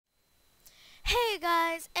Hey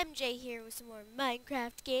guys, MJ here with some more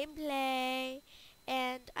Minecraft gameplay.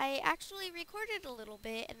 And I actually recorded a little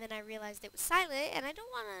bit and then I realized it was silent and I don't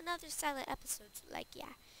want another silent episode. So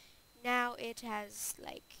yeah. Now it has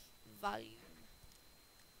volume.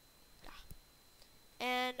 Yeah.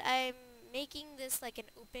 And I'm making this like an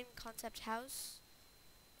open concept house.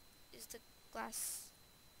 Is the glass.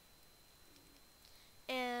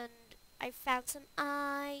 And I found some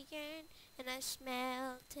iron and I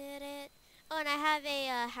smelted it. Oh, and I have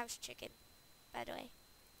a house chicken, by the way.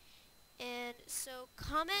 And so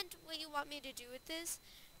comment what you want me to do with this.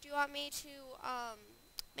 Do you want me to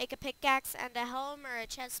make a pickaxe and a helm or a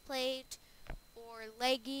chest plate or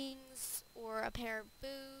leggings or a pair of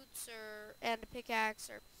boots or and a pickaxe,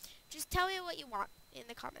 or just tell me what you want in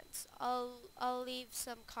the comments. I'll leave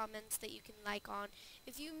some comments that you can like on.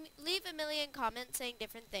 If you leave a million comments saying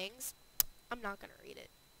different things, I'm not going to read it.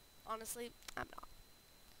 Honestly, I'm not.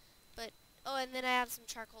 But oh, and then I have some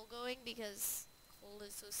charcoal going because coal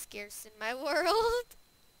is so scarce in my world.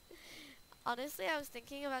 Honestly, I was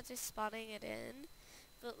thinking about just spawning it in,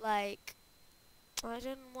 but I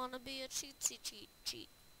didn't want to be a cheat.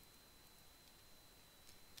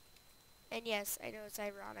 And yes, I know it's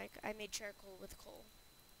ironic. I made charcoal with coal.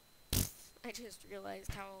 I just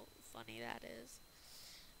realized how funny that is.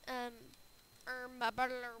 Um,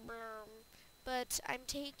 but I'm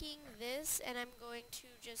taking this and I'm going to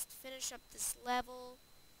just finish up this level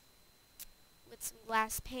with some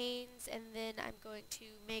glass panes, and then I'm going to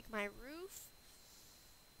make my roof.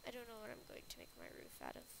 I don't know what I'm going to make my roof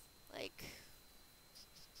out of.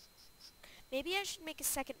 Maybe I should make a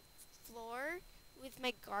second floor with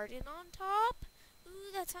my garden on top.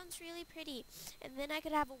 Ooh, that sounds really pretty. And then I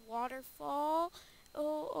could have a waterfall.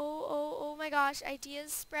 Oh my gosh,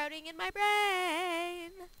 ideas sprouting in my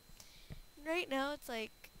brain. Right now it's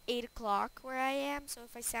like 8 o'clock where I am, so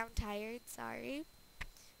if I sound tired, sorry.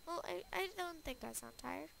 Well, I don't think I sound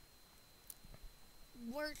tired.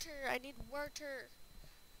 Water, I need water.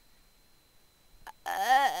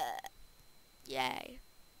 Uh, Yay.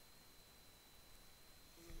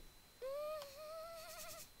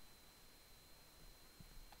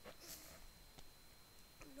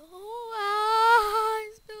 No,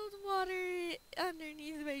 I spilled water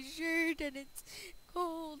underneath my shirt and it's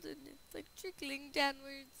cold and it's like trickling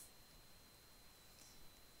downwards.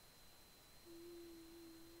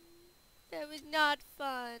 That was not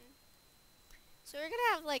fun. So we're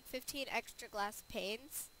gonna have like 15 extra glass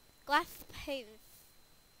panes. Glass panes.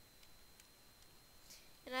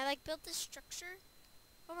 And I built this structure.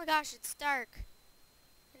 Oh my gosh, it's dark.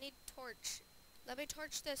 I need torch. Let me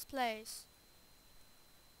torch this place.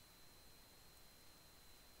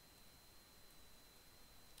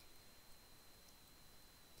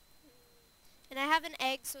 And I have an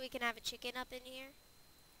egg so we can have a chicken up in here.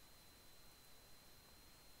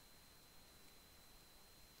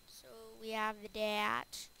 So we have the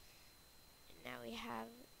dat. And now we have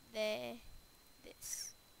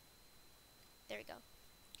this. There we go.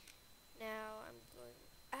 Now I'm going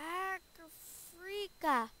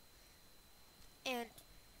Africa. And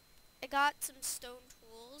I got some stone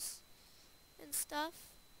tools and stuff.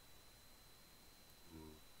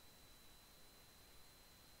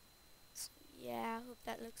 So yeah, I hope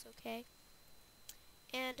that looks okay.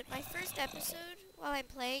 And my first episode while I'm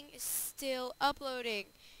playing is still uploading.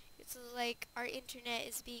 It's like our internet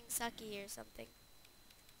is being sucky or something.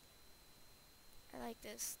 I like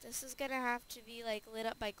this. This is gonna have to be lit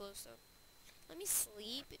up by glowstone. Let me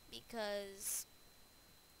sleep because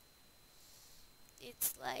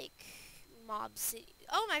it's mob city.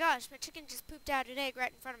 Oh my gosh, my chicken just pooped out an egg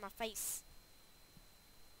right in front of my face.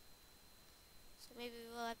 So maybe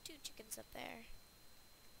we'll have 2 chickens up there.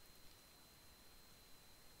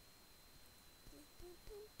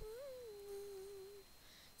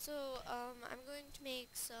 So, I'm going to make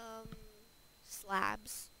some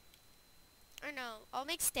slabs. Or no, I'll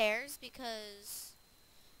make stairs because,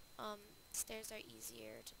 stairs are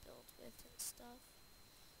easier to build with and stuff.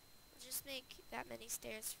 I'll just make that many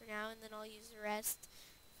stairs for now, and then I'll use the rest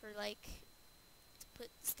for, to put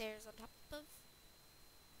stairs on top of.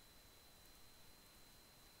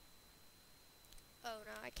 Oh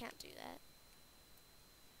no, I can't do that.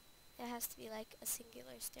 It has to be a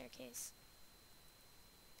singular staircase.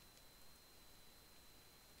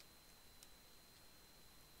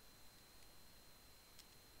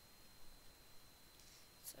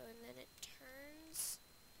 So, and then it turns,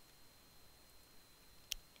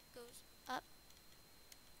 it goes up.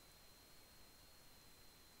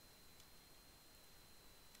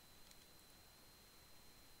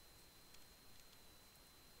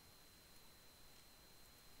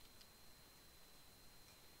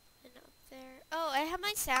 And up there. have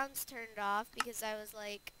my sounds turned off because I was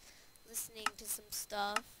like listening to some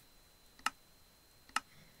stuff.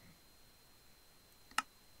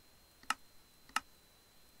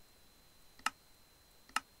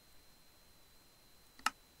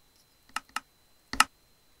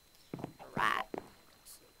 Right.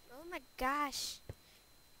 Oh my gosh.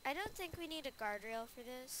 I don't think we need a guardrail for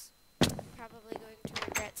this. I'm probably going to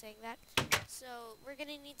regret saying that. So we're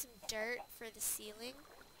gonna need some dirt for the ceiling.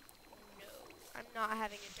 No, I'm not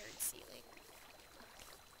having a dirt ceiling.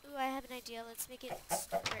 Ooh, I have an idea. Let's make it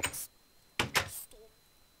stone bricks. Stone.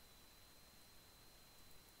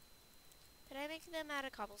 Could I make them out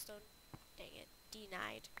of cobblestone? Dang it.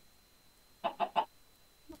 Denied.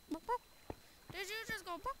 Did you just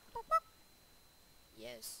go pop, pop, pop?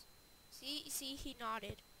 Yes. See, he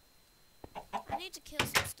nodded. I need to kill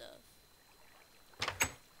some stuff.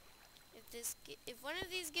 If one of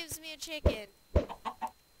these gives me a chicken, I'm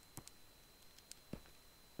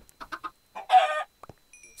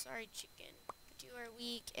sorry, chicken, but you are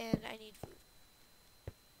weak and I need food.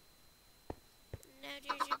 Now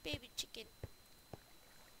there's your baby chicken.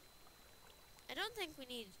 I don't think we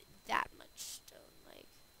need that much stone, like,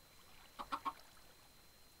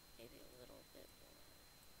 maybe a little bit more.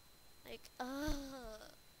 Like,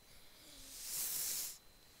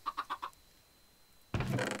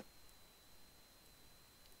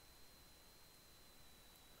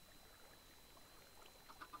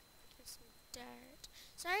 get some dirt.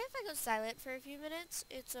 Sorry if I go silent for a few minutes.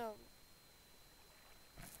 It's,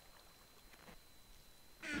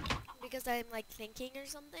 because I'm, like, thinking or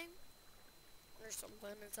something. Or something.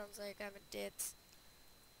 It sounds like I'm a ditz.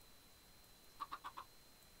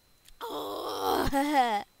 Oh!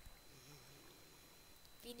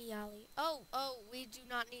 Viniali. Oh, we do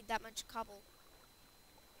not need that much cobble.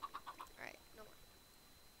 Alright, no more.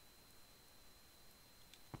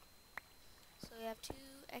 So we have 2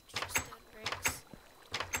 extra stone bricks.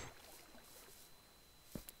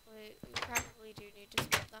 We probably do need to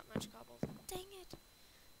smelt that much cobble. Dang it!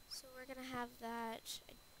 So we're gonna have that.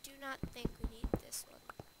 I do not think we need this one.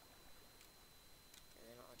 And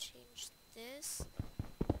then I'll change this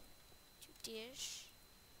to dish.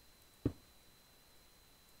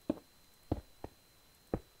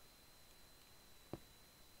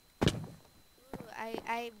 Ooh,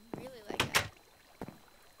 I really like that.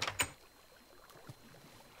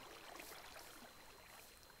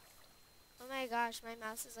 Oh my gosh, my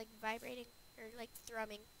mouse is like vibrating or like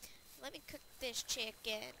thrumming. Let me cook this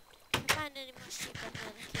chicken. If I find any more sheep, I'm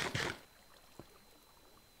gonna kill it.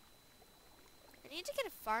 I need to get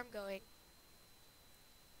a farm going.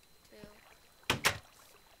 Too.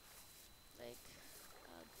 Like,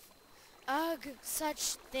 ugh,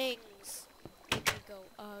 such things make me go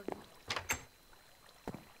ugh.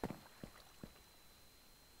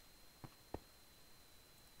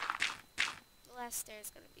 The last stair is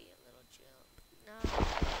gonna be a little jump. No,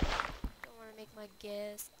 don't want to make my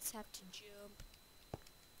guests have to jump.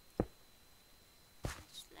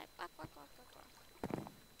 Just like quack, quack, quack, quack, quack.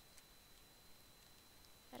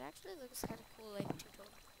 That actually looks kind of cool, like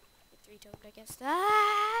 2-toned, like 3-toned, I guess.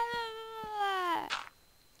 Ah!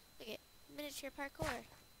 Look at miniature parkour.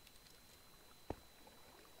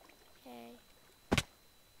 Okay.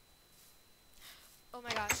 Oh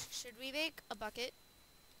my gosh, should we make a bucket?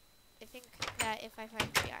 I think that if I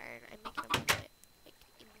find the iron, I'm making a bucket, like,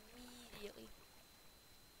 immediately.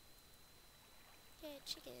 Yeah,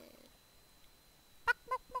 chicken. Buck,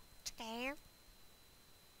 buck, buck, chicken.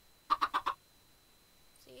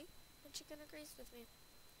 See? The chicken agrees with me.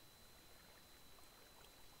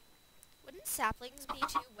 Wouldn't saplings be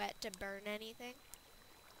too wet to burn anything?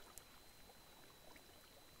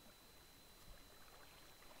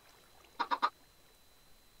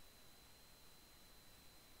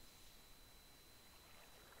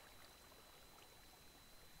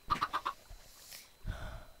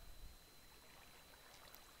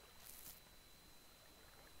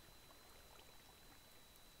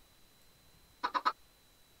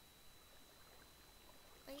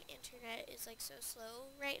 My internet is like so slow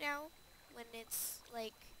right now when it's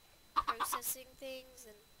like processing things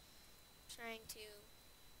and trying to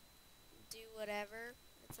do whatever.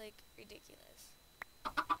 It's like ridiculous.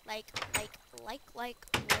 Likety, like. Let's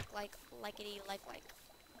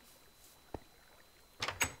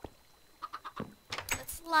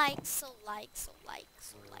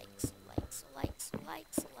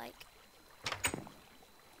like.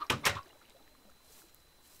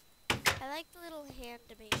 I like the little hand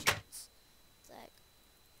animations. It's like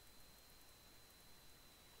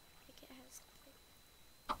it has something.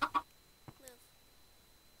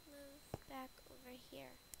 Move back over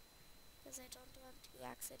here. because I don't want to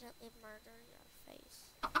accidentally murder your face.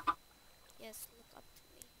 Yes, look up to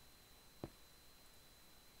me.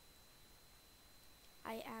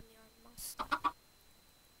 I am your master.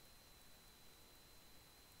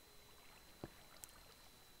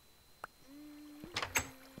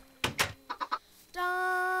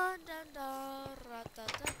 Dun dun dun, ra da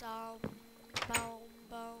da dum, boom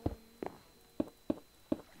boom.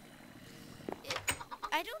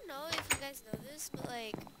 I don't know if you guys know this, but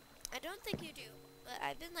like, I don't think you do. But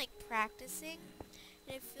I've been like practicing,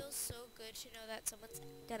 and it feels so good to know that someone's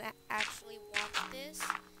gonna actually watch this.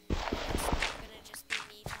 It's not gonna just be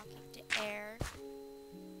me talking to air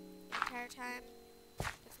the entire time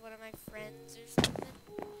with one of my friends or something.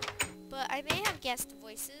 But I may have guest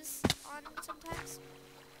voices on sometimes.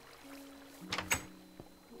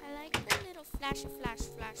 I like the little flashy flash,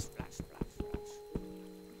 flash, flash, flash, flash.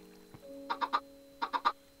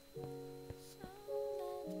 So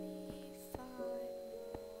let me find more gold.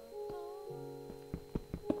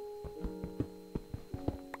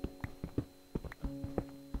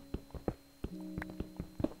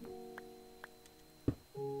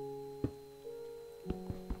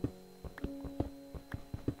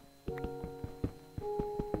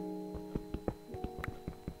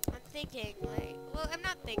 I'm thinking, like, well, I'm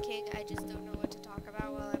not thinking, I just don't know what to talk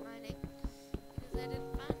about while I'm mining. Because I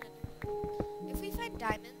didn't find anything. If we find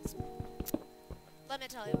diamonds, let me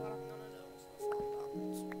tell you what I'm gonna do if we find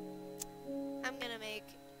diamonds. I'm gonna make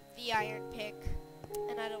the iron pick,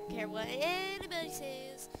 and I don't care what anybody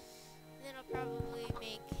says. Then I'll probably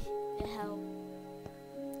make the helm.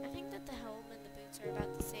 I think that the helm and the boots are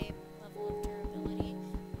about the same level of durability,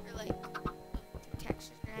 or like, of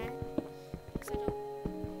protection, right? Because I'm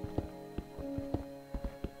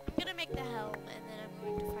gonna make the helm, and then I'm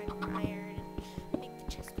going to find more iron and make the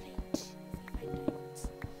chest plate if we find diamonds.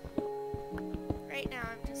 Right now,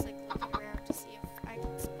 I'm just like looking around to see if I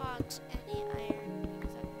can spot any iron,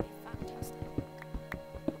 because that would be fantastic.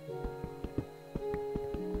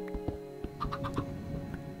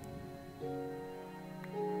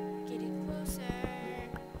 Getting closer.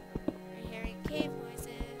 We're hearing cave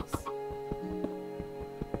noises.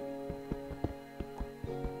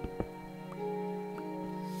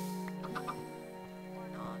 Or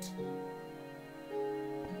not.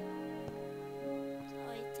 Oh,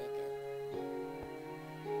 I take it.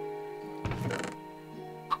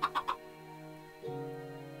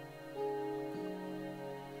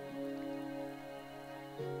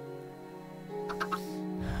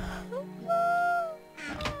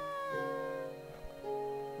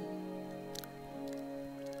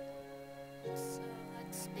 So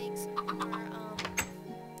let's make some more,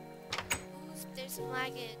 ooh, there's some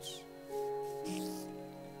laggage.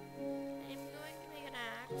 I'm going to make an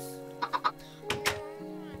axe.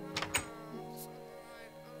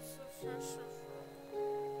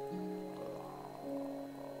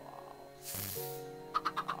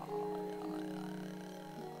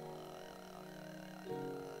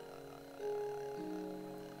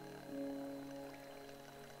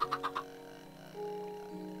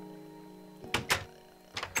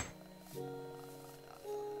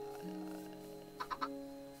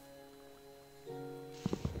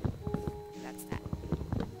 That's that.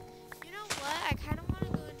 You know what? I kind of want to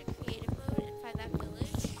go into creative mode and find that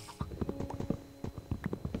village.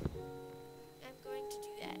 I'm going to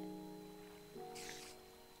do that.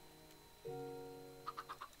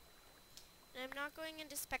 And I'm not going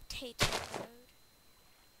into spectator mode.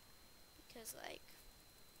 Because, like,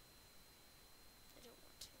 I don't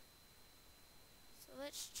want to. So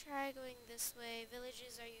let's try going this way.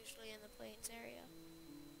 Villages are usually in the plains area.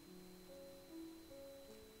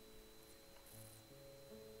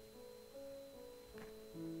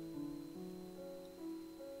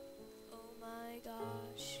 Oh my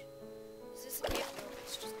gosh. Is this a cave? No,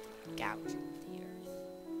 it's just gouging the earth.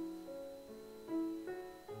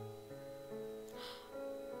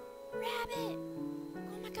 Rabbit!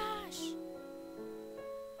 Oh my gosh!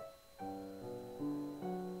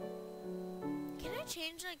 Can I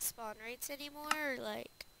change, like, spawn rates anymore, or,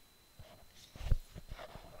 like...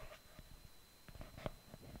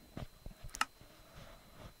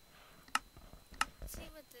 Let's see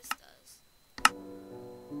what this does.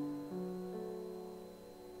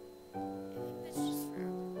 I think that's just for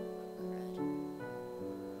crud.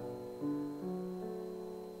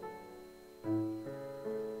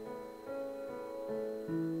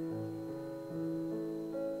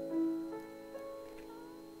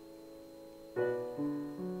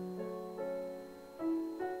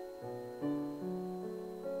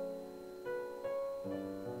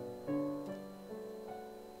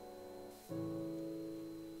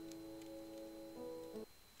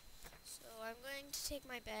 So take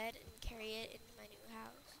my bed and carry it into my new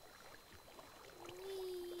house.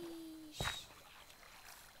 Weesh.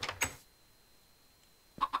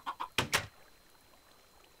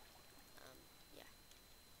 Yeah.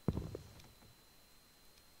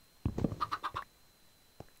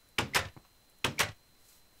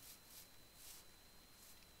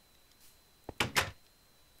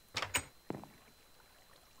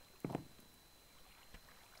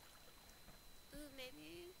 Ooh,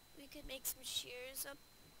 maybe we could make some shears up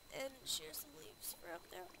and shear some leaves for up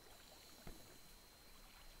there.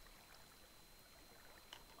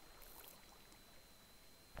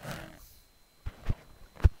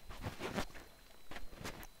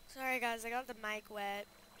 Sorry guys, I got the mic wet.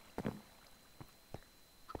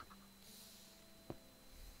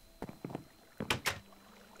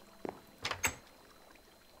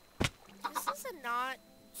 This is a not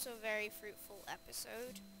so very fruitful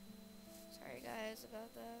episode. Sorry guys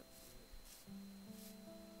about that.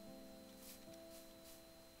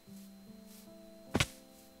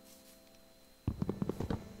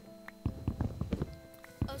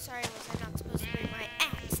 Oh, sorry, was I not supposed to bring my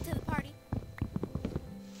axe to the party?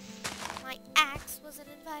 My axe wasn't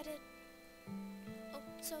invited. Oh,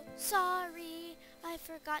 so sorry, I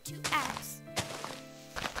forgot to axe.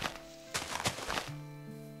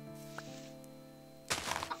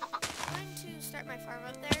 I'm going to start my farm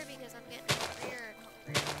up there because I'm getting hungrier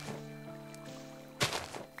and hungrier.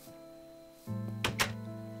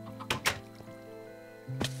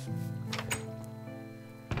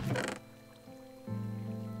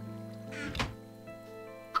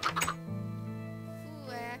 Ooh,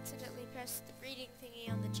 I accidentally pressed the breeding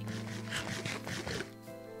thingy on the chicken.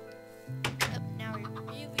 Yep, now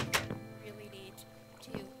we really need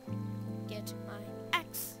to get my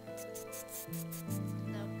axe.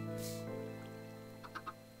 No.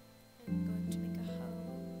 I'm going to make a hoe.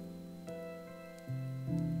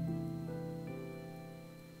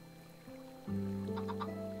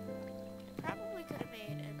 Probably could have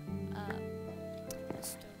made a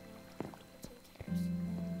stone wall, but who cares?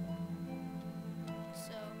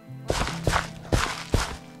 So,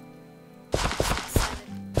 7.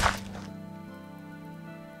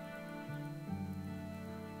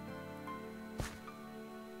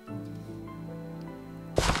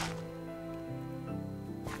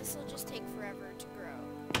 This will just take forever to grow.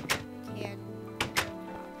 We can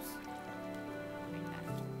oops, right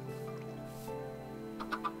after.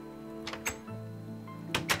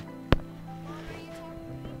 Mom, are you talking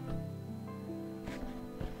to me?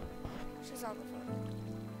 She's on the phone.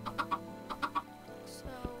 So,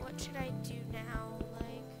 what should I do now?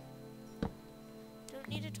 Like, don't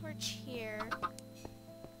need a torch here.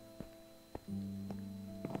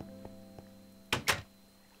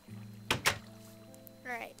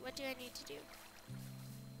 Alright, what do I need to do?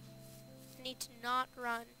 I need to not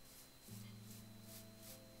run.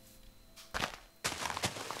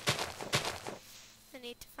 I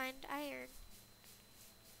need to find iron.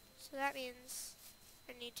 So that means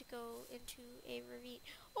I need to go into a ravine.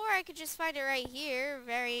 Or I could just find it right here,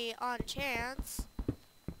 very on chance.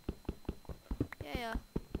 Yeah.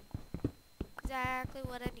 Exactly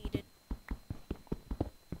what I needed.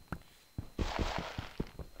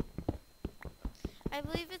 I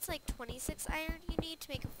believe it's like 26 iron you need to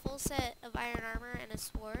make a full set of iron armor and a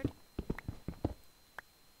sword.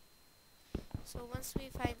 So once we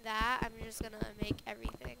find that, I'm just gonna make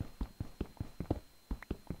everything.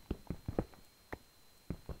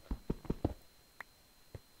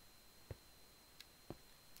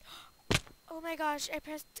 Oh my gosh, I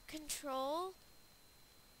pressed control.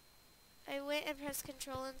 I went and pressed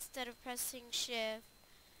control instead of pressing shift.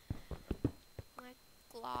 My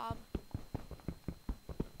glob.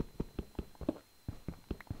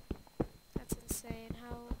 That's insane.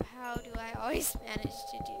 How do I always manage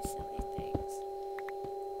to do silly things?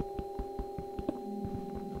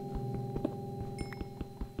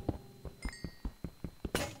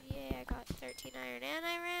 Yeah, I got 13 iron and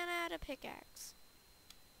I ran out of pickaxe.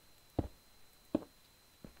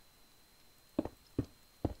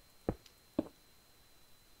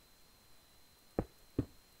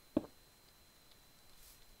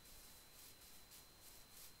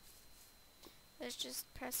 Let's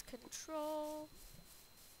just press control.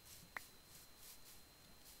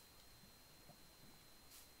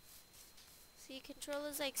 See, control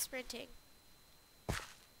is like sprinting.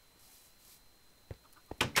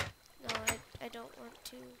 No, I don't want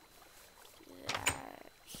to do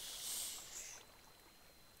that.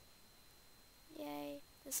 Yay,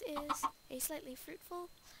 this is a slightly fruitful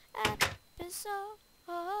episode,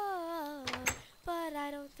 but I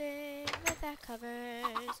don't think that that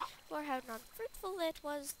covers for how non-fruitful it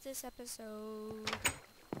was this episode.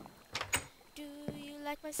 Do you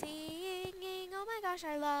like my singing? Oh my gosh,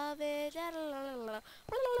 I love it.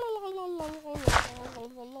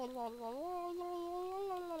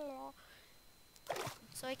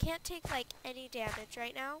 So I can't take like any damage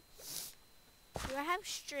right now. Do I have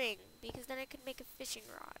string? Because then I could make a fishing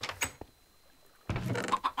rod.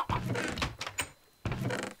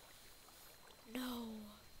 No.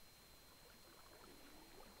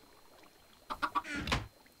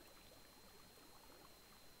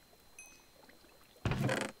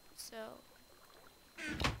 So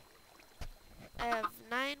I have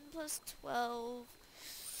 9 plus 12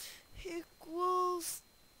 equals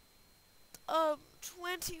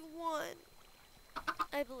 21,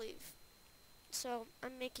 I believe. So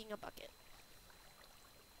I'm making a bucket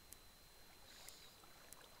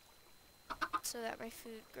so that my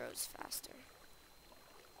food grows faster.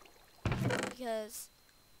 Because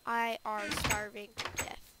I are starving to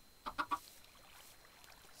death.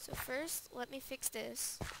 So first, let me fix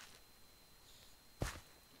this.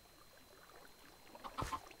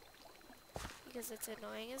 Because it's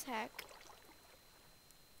annoying as heck.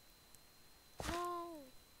 No.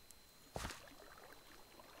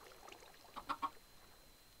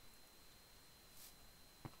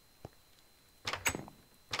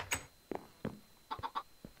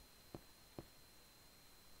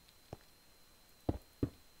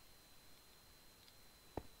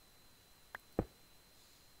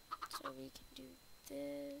 So we can do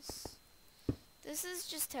this. This is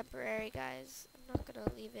just temporary, guys. I'm not gonna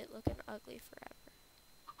leave it looking ugly forever.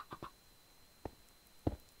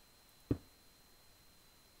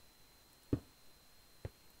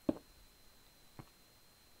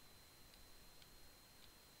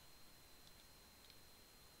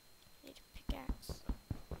 I need a pickaxe.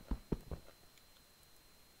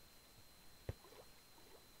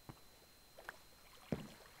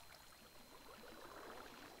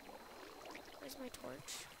 Where's my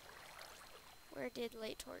torch? Where did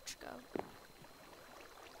light torch go?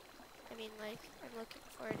 I mean, like, I'm looking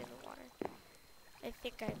for it in the water. I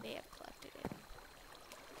think I may have collected it.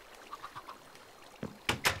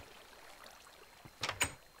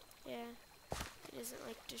 Yeah, it isn't,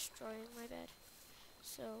 like, destroying my bed.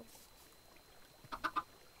 So,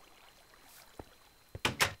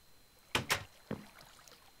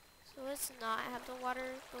 let's not have the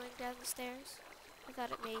water going down the stairs. I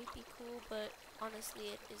thought it may be cool, but honestly,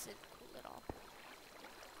 it isn't cool at all.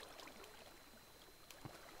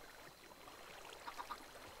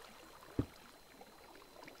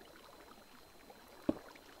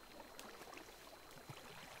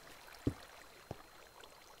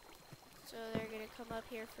 So they're gonna come up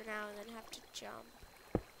here for now and then have to jump.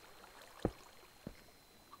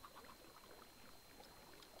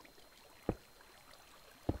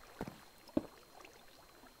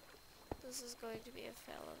 This is going to be a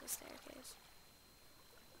fail of a staircase.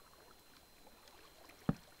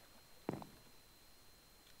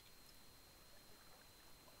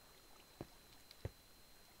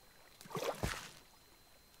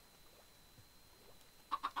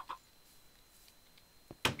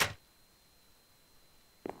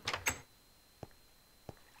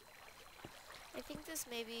 I think this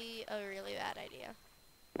may be a really bad idea.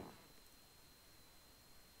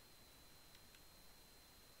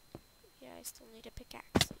 Yeah, I still need a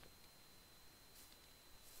pickaxe.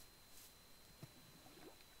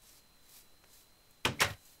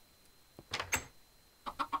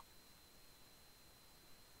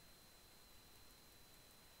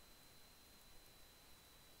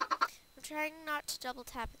 I'm trying not to double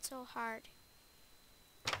tap, it's so hard.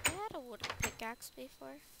 I had a wooden pickaxe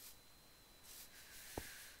before.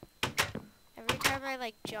 Every time I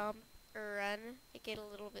like jump or run, I get a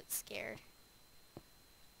little bit scared.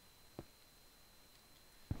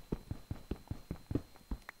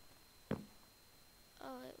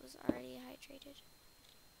 Oh, it was already hydrated.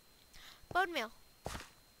 Bone meal.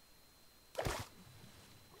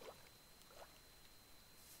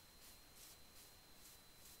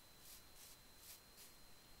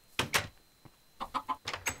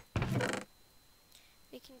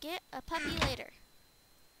 We can get a puppy later.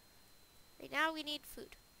 Right now we need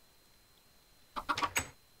food.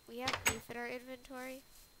 We have beef in our inventory.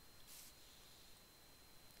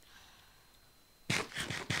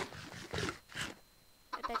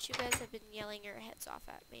 I bet you guys have been yelling your heads off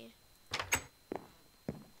at me.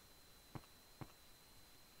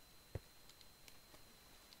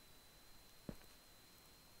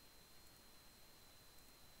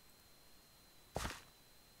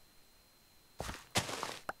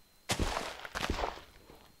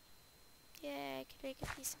 Yeah, I can make a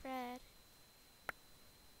piece of bread.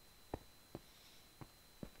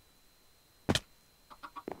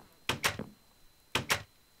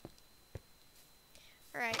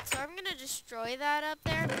 Alright, so I'm gonna destroy that up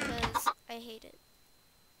there because I hate it.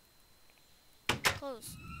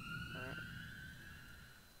 Close. Alright.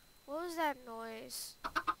 What was that noise?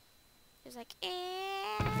 It was like,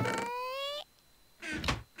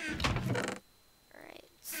 Alright,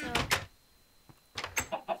 so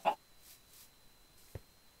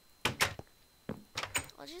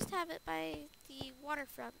I'll just have it by the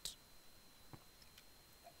waterfront.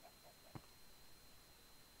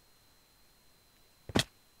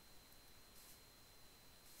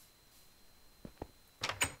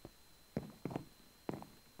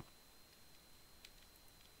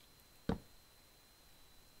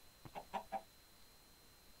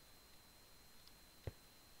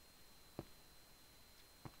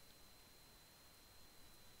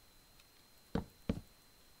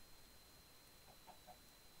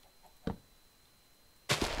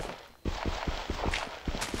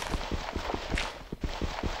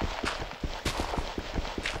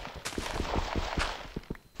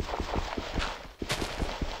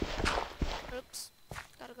 Oops,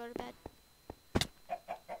 gotta go to bed.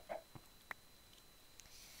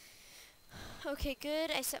 Okay,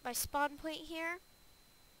 good. I set my spawn point here.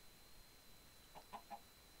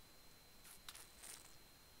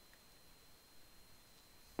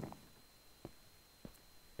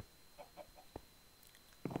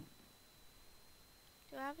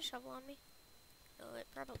 Do I have a shovel on me? No, it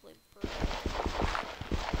probably broke.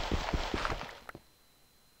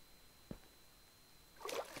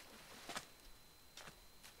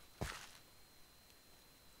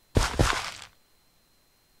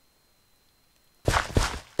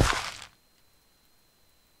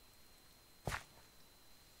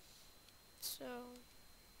 So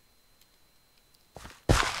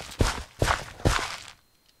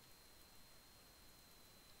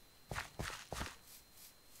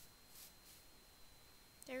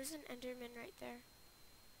there's an Enderman right there.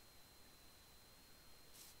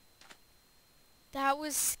 That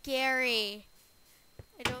was scary.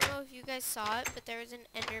 I don't know if you guys saw it, but there was an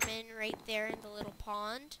Enderman right there in the little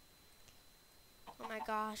pond. Oh my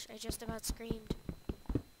gosh, I just about screamed.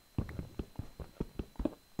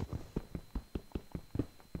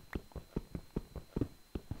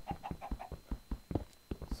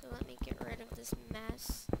 So let me get rid of this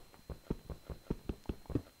mess.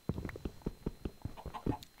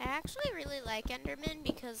 I actually really like Endermen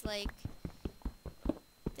because, like,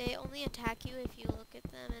 they only attack you if you look at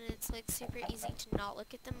them, and it's, like, super easy to not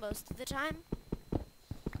look at them most of the time.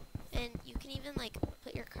 And you can even, like,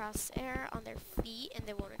 put your crosshair on their feet and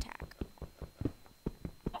they won't attack.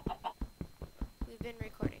 We've been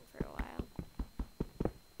recording for a while.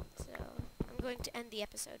 So, I'm going to end the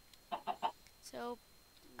episode. So,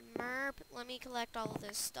 Merp, let me collect all of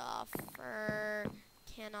this stuff for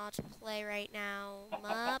cannot play right now.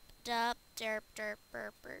 Mup, dup, derp, derp,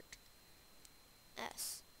 burp, bert.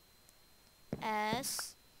 S.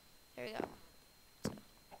 S. There we go. So,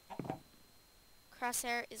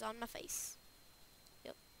 crosshair is on my face.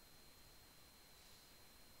 Yep.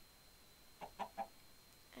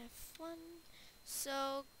 F1.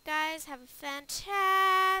 So, guys, have a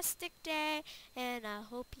fantastic day, and I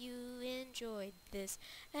hope you enjoyed this.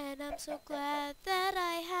 And I'm so glad that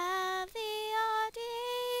I have the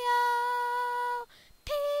audio.